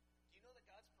 Do you know that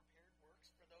God's prepared works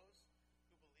for those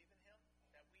who believe in Him,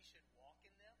 that we should walk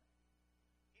in them?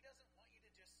 He doesn't want you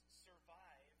to just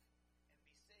survive and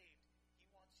be saved. He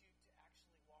wants you to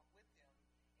actually walk with Him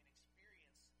and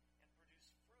experience and produce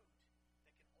fruit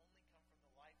that can only come from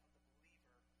the life of the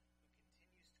believer who continues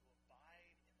to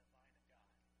abide in the vine of God.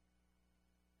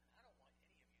 And I don't want any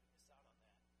of you to miss out on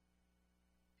that.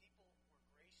 People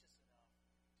were gracious enough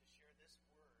to share this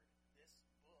word, this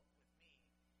book with me.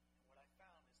 And what I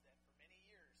found is that for many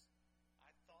years, I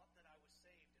thought that I was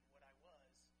saved, and what I was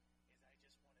is I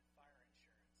just wanted fire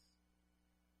insurance.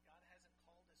 God hasn't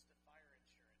called us to fire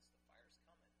insurance. The fire's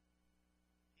coming.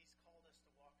 He's called us to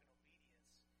walk in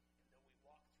obedience, and though we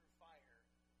walk through fire,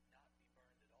 not be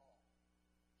burned at all.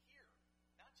 Here,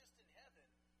 not just in heaven,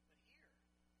 but here.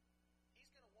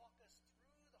 He's going to walk us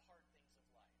through the hard things of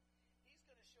life. He's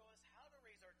going to show us how to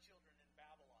raise our children in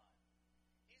Babylon.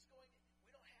 We don't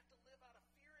have to live out of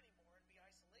fear anymore and be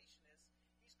isolationists.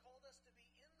 He's called us to be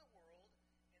in the world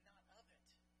and not of it.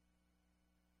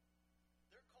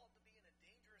 They're called to be in a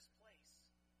dangerous place.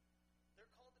 They're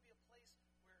called to be a place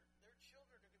where their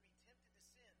children are going to be tempted to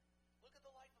sin. Look at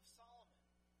the life of Solomon.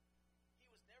 He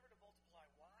was never to multiply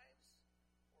wives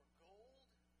or gold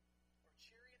or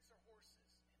chariots or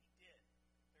horses, and he did.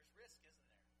 There's risk,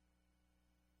 isn't there?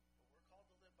 But we're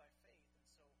called to live by faith, and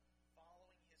so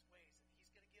following His ways, and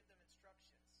He's going to give them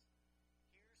instructions.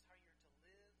 Here's how you're to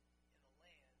live in the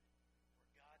land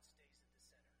where God stays at the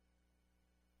center.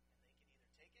 And they can either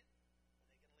take it or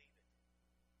they can leave it.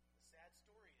 The sad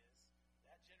story is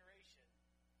that generation,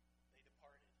 they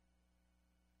departed.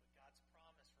 But God's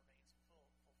promise remains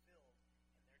fulfilled in their children.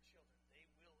 They will enter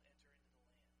into the land.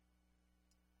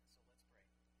 And so let's pray.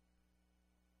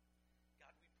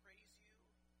 God, we praise You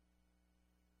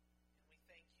and we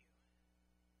thank You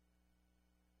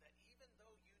that even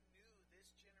though You knew this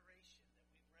generation that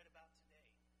we've read about today,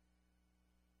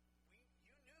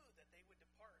 You knew that they would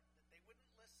depart, that they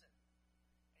wouldn't listen,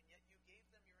 and yet You gave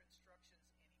them Your instructions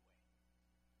anyway.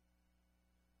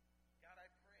 God, I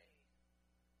pray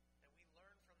that we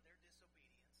learn from their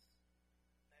disobedience,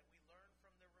 that we learn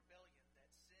from their rebellion,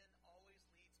 that sin always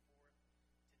leads forth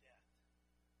to death.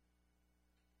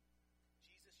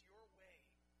 Jesus, Your way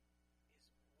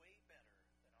is way better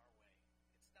than our way.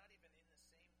 It's not even in the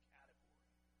same category.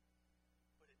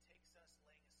 But it takes us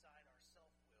laying aside our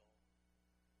self-will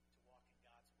to walk in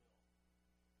God's will.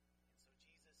 And so,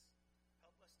 Jesus,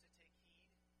 help us to take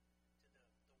heed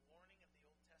to the warning of the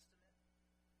Old Testament,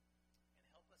 and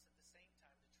help us at the same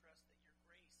time to trust that Your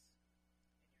grace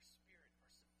and Your Spirit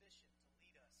are sufficient to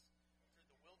lead us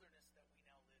through the wilderness that we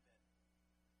now live in.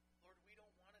 Lord, we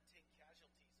don't want to take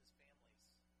casualties as families.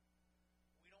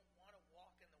 We don't want to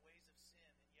walk in the ways of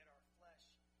sin, and yet our flesh,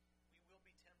 we will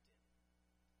be tempted.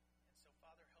 And so,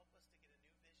 Father, help us to get a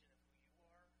new vision of who You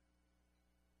are,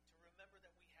 to remember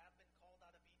that we have been called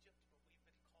out of Egypt, but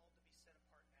we've been called to be set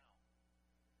apart now.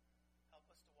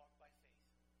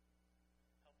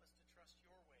 trust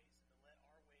your